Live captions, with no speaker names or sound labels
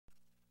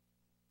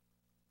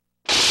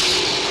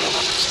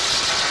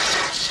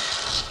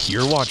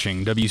You're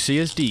watching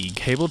WCSD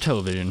Cable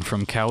Television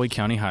from Calloway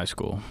County High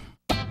School.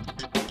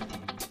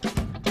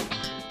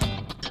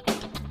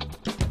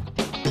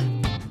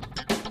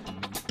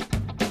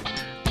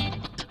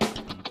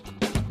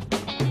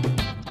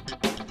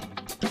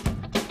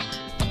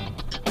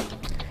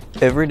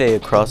 Every day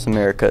across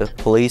America,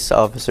 police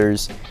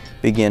officers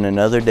begin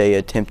another day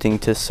attempting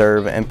to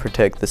serve and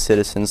protect the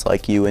citizens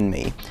like you and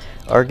me.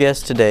 Our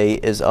guest today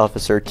is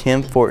Officer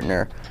Tim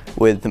Fortner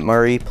with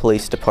Murray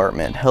Police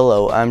Department.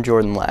 Hello, I'm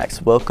Jordan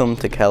Lax. Welcome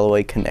to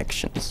Calloway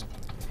Connections.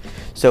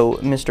 So,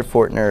 Mr.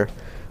 Fortner,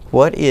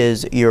 what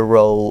is your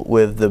role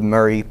with the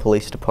Murray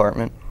Police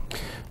Department?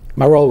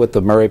 My role with the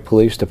Murray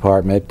Police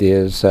Department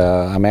is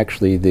I'm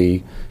actually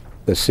the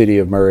City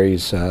of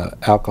Murray's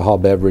alcohol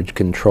beverage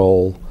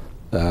control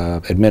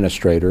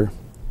administrator,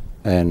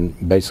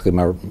 and basically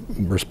my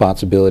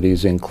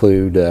responsibilities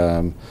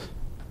include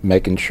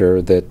making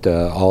sure that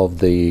all of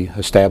the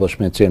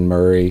establishments in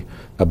Murray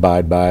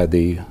abide by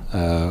the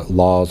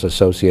laws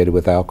associated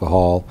with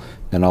alcohol,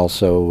 and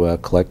also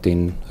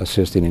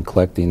assisting in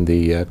collecting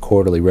the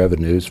quarterly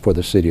revenues for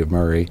the City of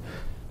Murray.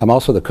 I'm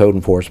also the code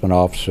enforcement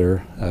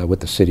officer with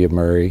the City of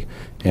Murray,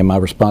 and my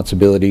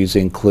responsibilities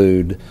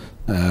include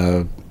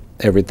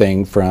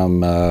everything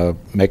from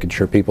making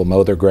sure people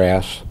mow their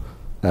grass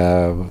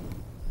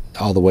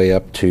all the way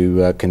up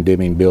to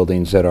condemning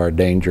buildings that are a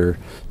danger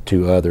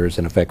to others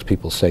and affects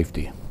people's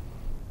safety.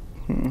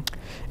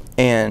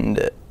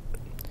 And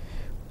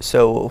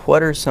so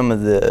what are some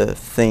of the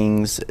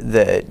things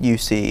that you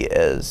see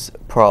as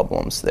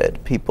problems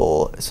that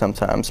people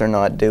sometimes are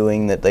not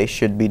doing that they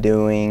should be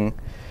doing,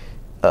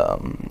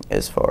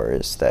 as far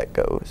as that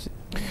goes?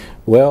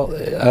 Well,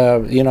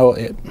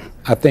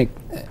 I think,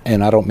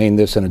 and I don't mean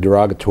this in a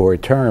derogatory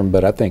term,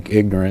 but I think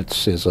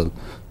ignorance is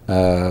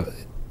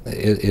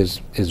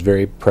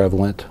very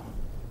prevalent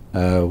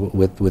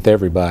with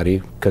everybody,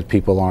 because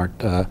people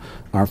aren't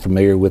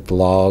familiar with the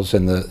laws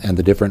and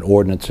the different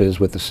ordinances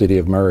with the City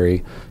of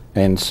Murray,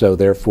 and so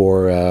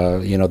therefore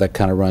that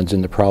kind of runs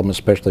into problems,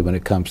 especially when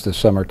it comes to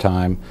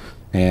summertime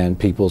and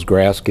people's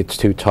grass gets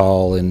too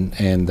tall,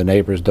 and the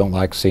neighbors don't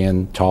like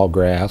seeing tall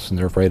grass, and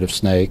they're afraid of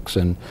snakes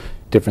and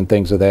different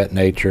things of that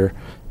nature.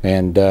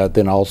 And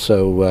then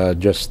also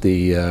just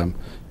the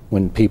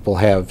when people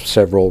have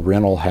several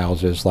rental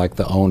houses, like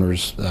the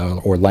owners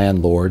or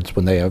landlords,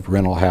 when they have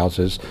rental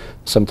houses,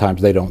 sometimes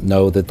they don't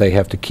know that they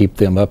have to keep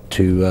them up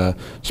to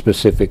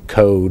specific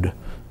code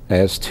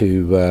as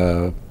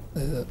to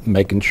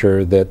making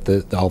sure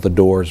that all the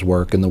doors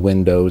work and the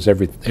windows,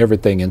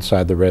 everything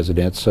inside the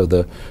residence. So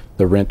the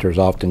renters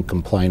often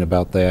complain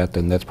about that,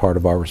 and that's part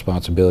of our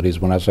responsibilities.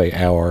 When I say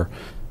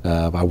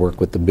I work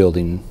with the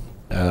building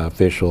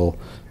official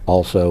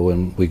also,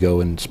 and we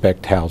go and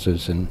inspect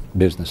houses and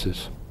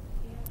businesses.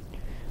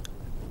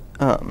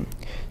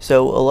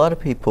 So a lot of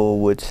people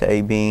would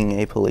say being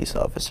a police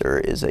officer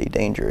is a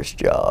dangerous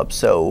job.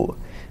 So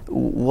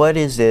what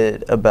is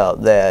it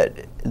about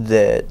that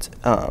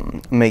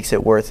makes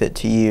it worth it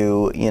to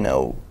you,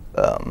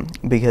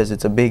 because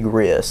it's a big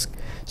risk.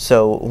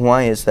 So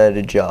why is that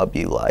a job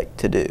you like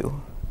to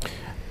do?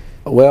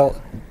 Well,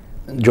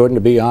 Jordan,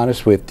 to be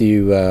honest with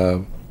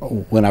you,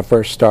 when I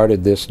first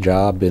started this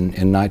job in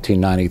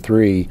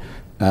 1993,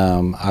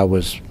 I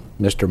was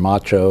Mr.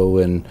 Macho,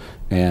 and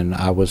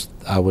I was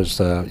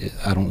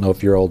I don't know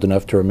if you're old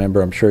enough to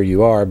remember, I'm sure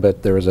you are,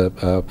 but there was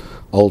a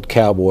old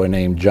cowboy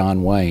named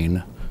John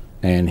Wayne,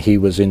 and he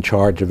was in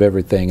charge of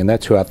everything, and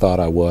that's who I thought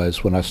I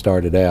was when I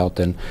started out,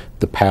 and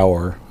the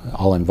power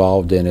all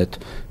involved in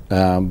it.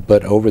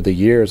 But over the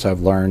years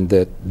I've learned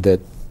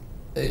that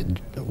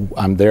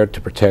I'm there to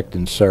protect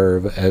and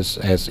serve,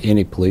 as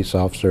any police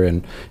officer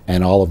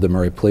and all of the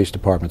Murray Police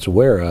Department's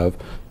aware of,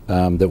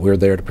 that we're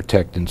there to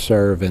protect and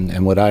serve,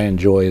 and what I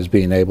enjoy is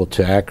being able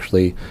to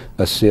actually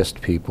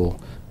assist people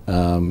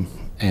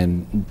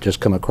and just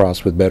come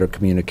across with better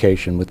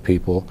communication with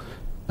people.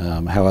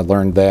 How I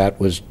learned that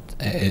was,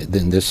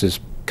 then this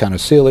is kind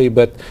of silly,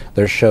 but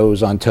there's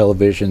shows on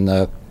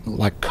television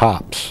like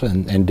Cops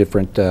and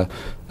different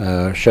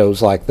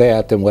shows like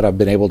that, and what I've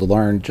been able to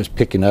learn just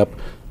picking up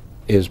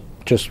is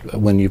just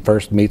when you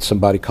first meet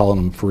somebody, calling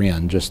them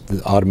friend, just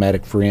the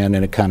automatic friend,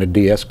 and it kind of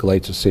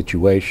de-escalates a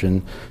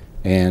situation.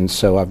 And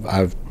so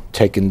I've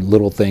taken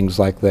little things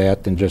like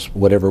that and just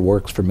whatever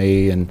works for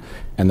me, and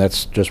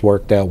that's just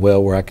worked out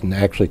well, where I can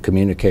actually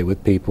communicate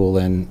with people,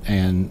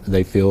 and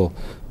they feel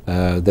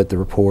that the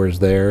rapport is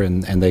there,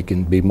 and they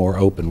can be more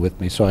open with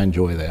me, so I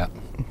enjoy that.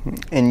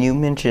 And you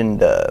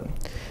mentioned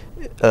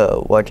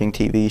watching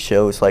TV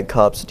shows like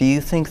Cops. Do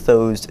you think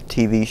those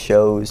TV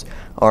shows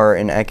are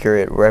an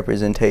accurate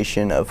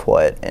representation of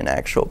what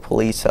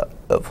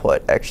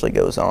what actually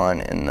goes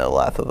on in the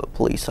life of a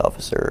police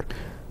officer?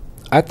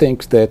 I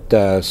think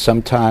that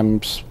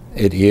sometimes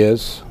it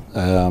is,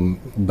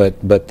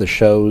 but the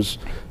shows,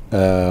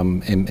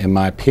 in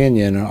my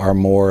opinion, are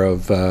more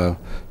of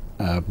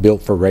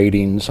built for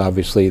ratings.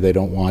 Obviously, they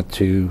don't want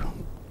to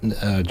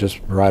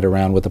just ride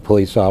around with a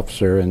police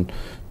officer and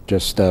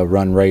just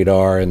run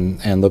radar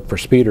and look for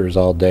speeders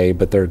all day,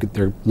 but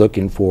they're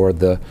looking for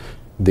the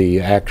the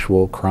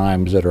actual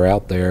crimes that are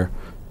out there.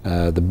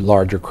 The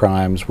larger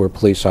crimes where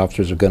police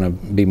officers are going to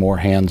be more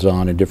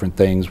hands-on in different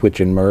things,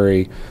 which in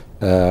Murray,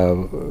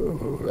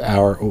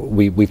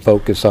 we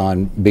focus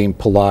on being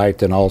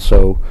polite and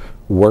also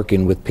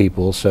working with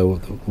people, so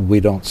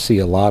we don't see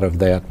a lot of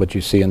that, what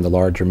you see in the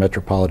larger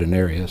metropolitan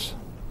areas.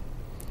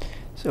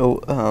 So,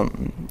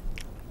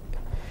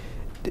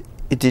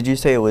 did you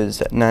say it was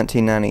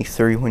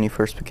 1993 when you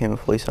first became a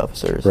police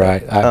officer?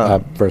 Right.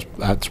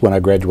 That's when I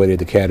graduated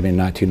the academy in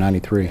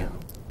 1993.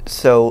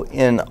 So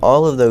in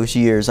all of those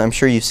years, I'm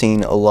sure you've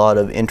seen a lot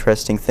of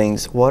interesting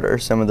things. What are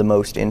some of the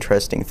most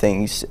interesting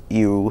things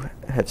you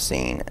have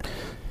seen?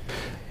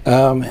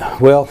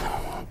 Well,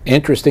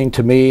 interesting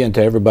to me and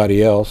to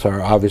everybody else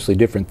are obviously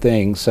different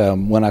things.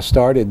 When I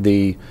started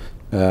the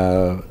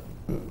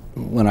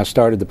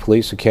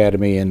police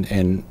academy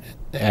and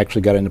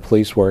actually got into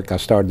police work, I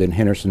started in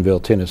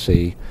Hendersonville,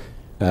 Tennessee,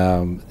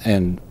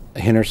 and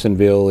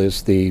Hendersonville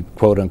is the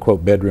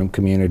quote-unquote bedroom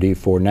community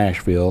for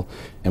Nashville,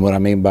 and what I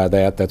mean by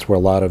that, that's where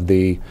a lot of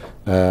the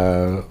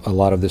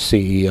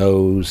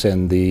CEOs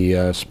and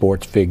the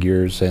sports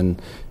figures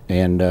and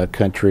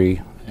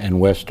country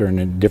and western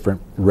and different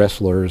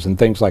wrestlers and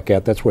things like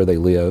that, that's where they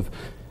live.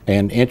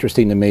 And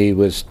interesting to me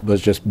was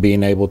just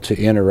being able to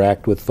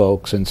interact with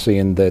folks and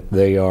seeing that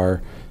they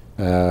are,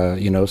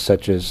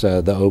 such as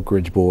the Oak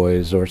Ridge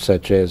Boys or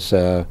such as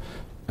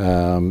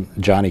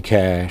Johnny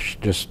Cash,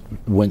 just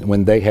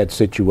when they had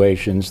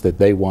situations that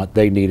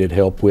they needed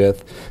help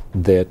with,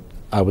 that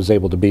I was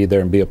able to be there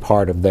and be a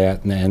part of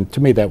that, and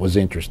to me that was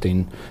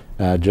interesting,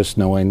 just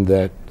knowing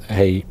that,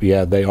 hey,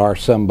 yeah, they are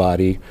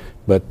somebody,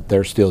 but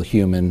they're still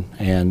human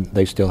and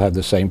they still have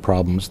the same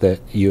problems that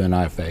you and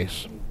I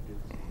face.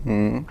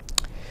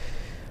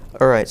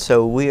 All right,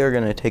 so we are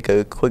going to take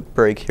a quick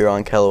break here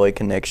on Calloway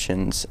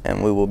Connections,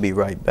 and we will be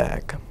right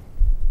back.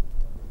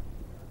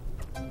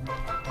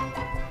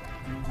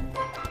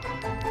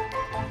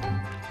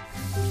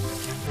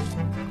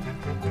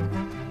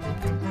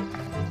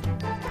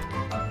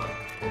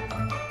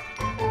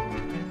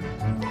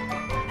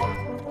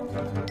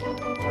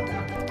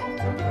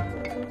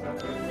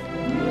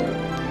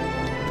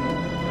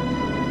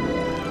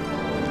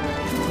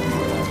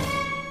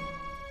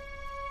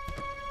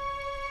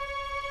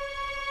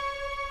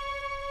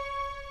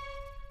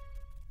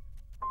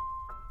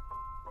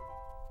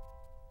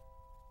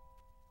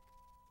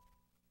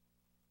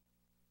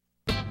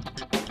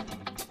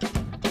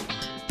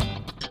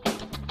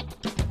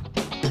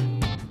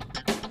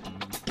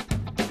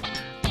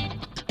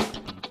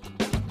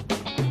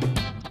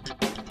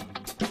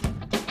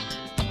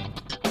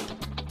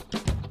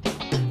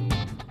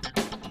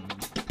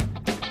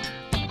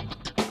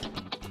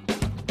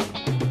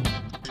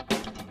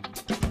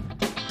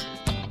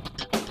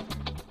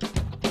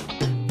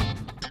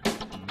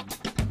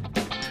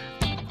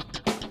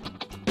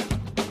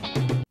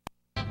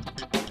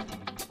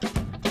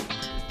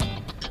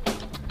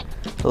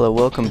 Hello,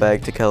 welcome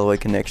back to Calloway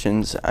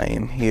Connections. I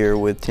am here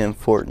with Tim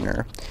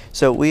Fortner.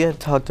 So we have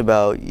talked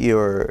about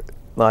your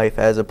life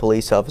as a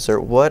police officer.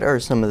 What are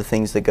some of the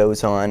things that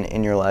goes on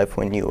in your life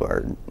when you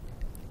are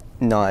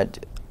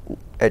not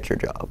at your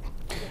job?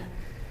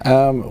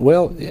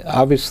 Well,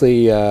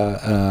 obviously,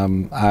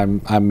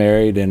 I'm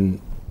married,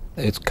 and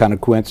it's kind of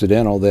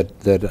coincidental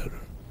that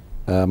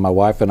my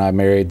wife and I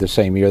married the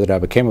same year that I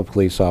became a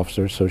police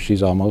officer, so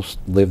she's almost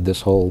lived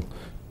this whole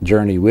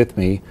journey with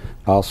me.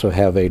 I also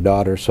have a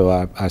daughter, so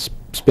I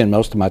spend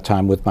most of my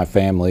time with my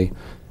family.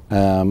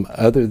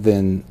 Other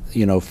than,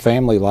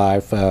 family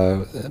life,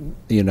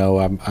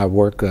 I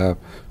work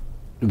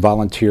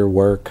volunteer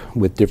work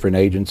with different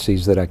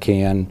agencies that I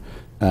can.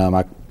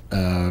 I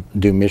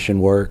do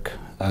mission work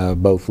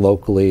both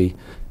locally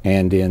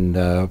and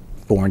in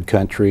foreign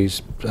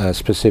countries,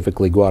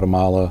 specifically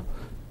Guatemala.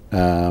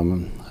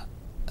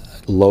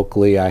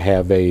 Locally, I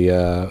have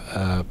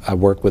I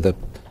work with a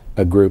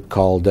group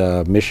called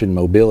Mission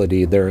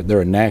Mobility. They're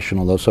a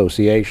national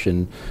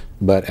association,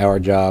 but our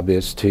job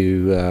is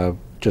to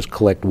just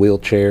collect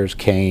wheelchairs,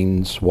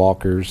 canes,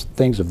 walkers,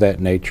 things of that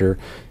nature,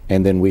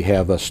 and then we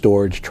have a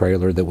storage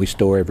trailer that we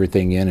store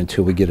everything in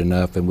until we get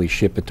enough, and we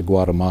ship it to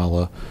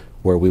Guatemala,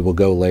 where we will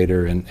go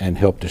later and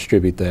help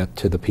distribute that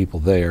to the people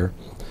there.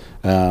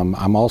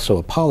 I'm also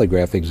a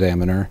polygraph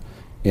examiner,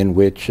 in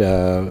which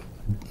I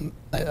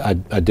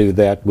do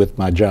that with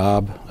my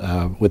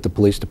job with the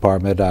police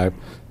department. I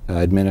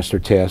administer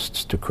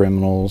tests to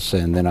criminals,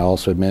 and then I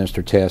also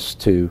administer tests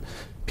to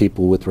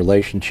people with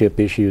relationship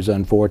issues,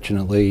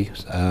 unfortunately.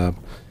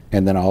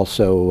 And then I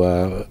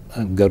also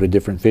go to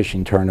different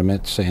fishing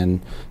tournaments,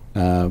 and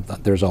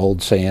there's an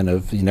old saying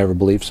of you never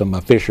believe some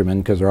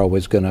fishermen, because they're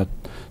always going to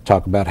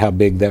talk about how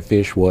big that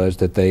fish was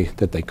that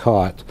they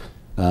caught.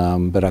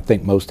 But I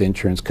think most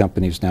insurance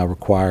companies now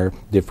require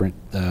different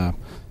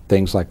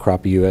things like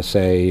Crappie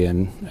USA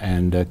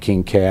and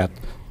King Cat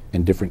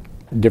and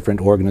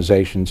different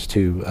organizations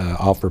to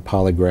offer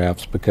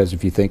polygraphs, because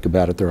if you think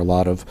about it, there are a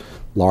lot of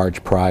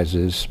large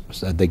prizes.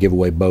 They give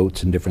away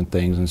boats and different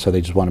things, and so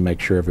they just want to make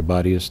sure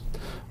everybody is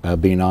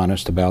being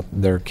honest about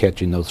their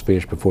catching those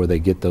fish before they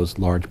get those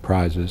large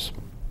prizes.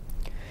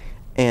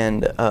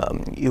 And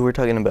you were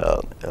talking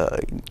about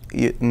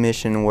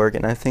mission work,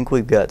 and I think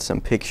we've got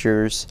some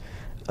pictures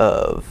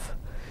of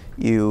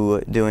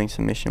you doing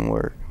some mission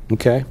work.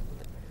 Okay.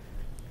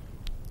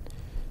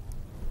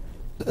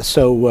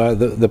 So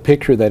the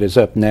picture that is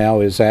up now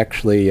is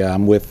actually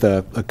I'm with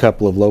a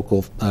couple of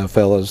local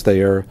fellows.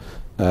 They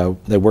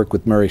work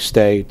with Murray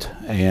State,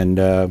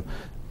 and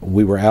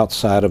we were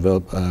outside of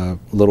a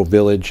little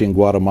village in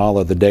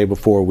Guatemala the day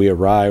before we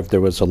arrived.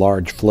 There was a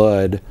large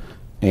flood,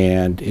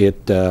 and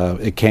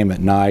it came at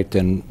night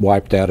and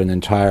wiped out an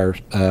entire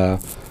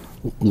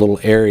little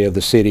area of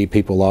the city.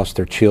 People lost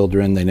their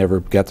children. They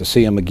never got to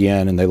see them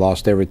again, and they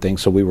lost everything.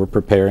 So we were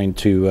preparing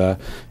to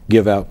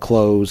give out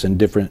clothes and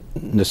different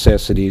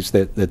necessities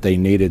that they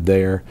needed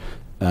there.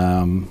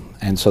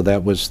 And so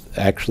that was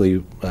actually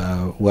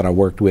what I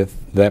worked with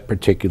that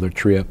particular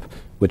trip,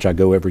 which I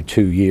go every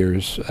 2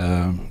 years.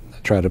 I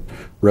try to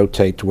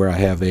rotate to where I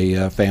have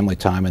a family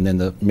time and then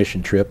the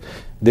mission trip.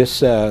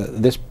 This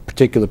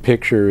particular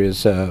picture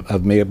is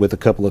of me with a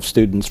couple of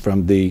students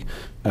from the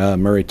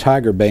Murray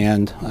Tiger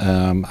Band.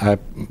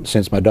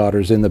 Since my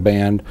daughter's in the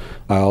band,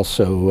 I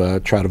also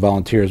try to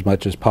volunteer as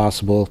much as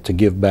possible to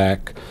give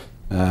back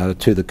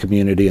to the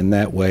community in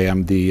that way.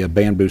 I'm the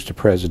band booster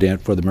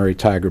president for the Murray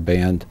Tiger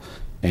Band,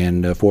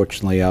 and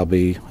fortunately I'll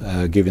be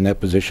giving that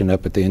position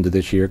up at the end of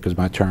this year because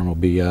my term will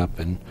be up,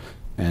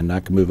 and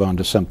I can move on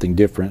to something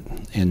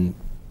different in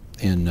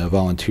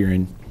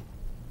volunteering.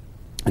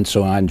 And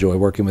so I enjoy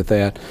working with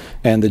that.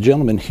 And the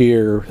gentleman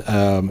here,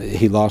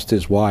 he lost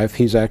his wife.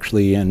 He's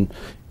actually in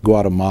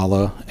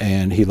Guatemala,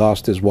 and he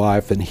lost his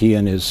wife, and he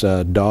and his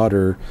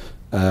daughter,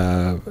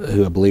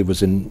 who I believe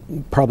was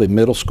in probably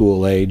middle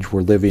school age,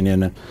 were living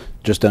in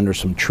just under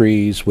some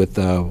trees with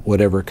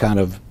whatever kind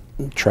of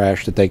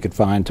trash that they could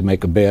find to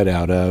make a bed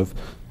out of.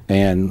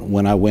 And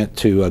when I went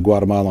to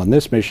Guatemala on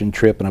this mission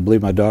trip, and I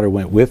believe my daughter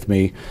went with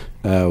me,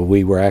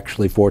 we were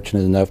actually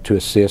fortunate enough to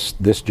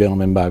assist this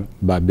gentleman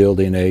by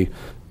building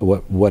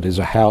what is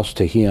a house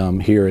to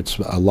him. Here it's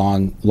a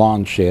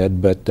lawn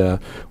shed,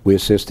 but we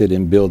assisted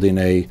in building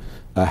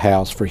a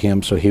house for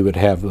him so he would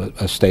have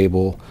a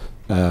stable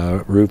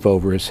roof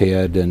over his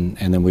head, and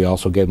then we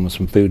also gave him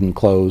some food and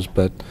clothes,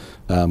 but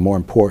more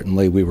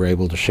importantly, we were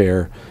able to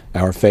share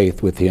our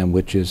faith with him,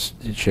 which is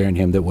sharing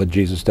him that what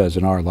Jesus does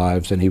in our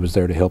lives, and he was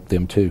there to help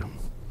them too.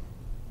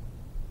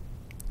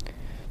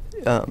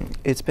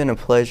 It's been a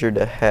pleasure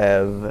to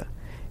have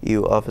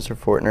you, Officer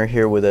Fortner,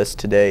 here with us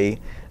today.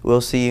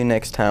 We'll see you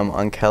next time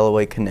on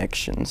Calloway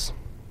Connections.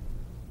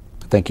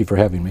 Thank you for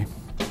having me.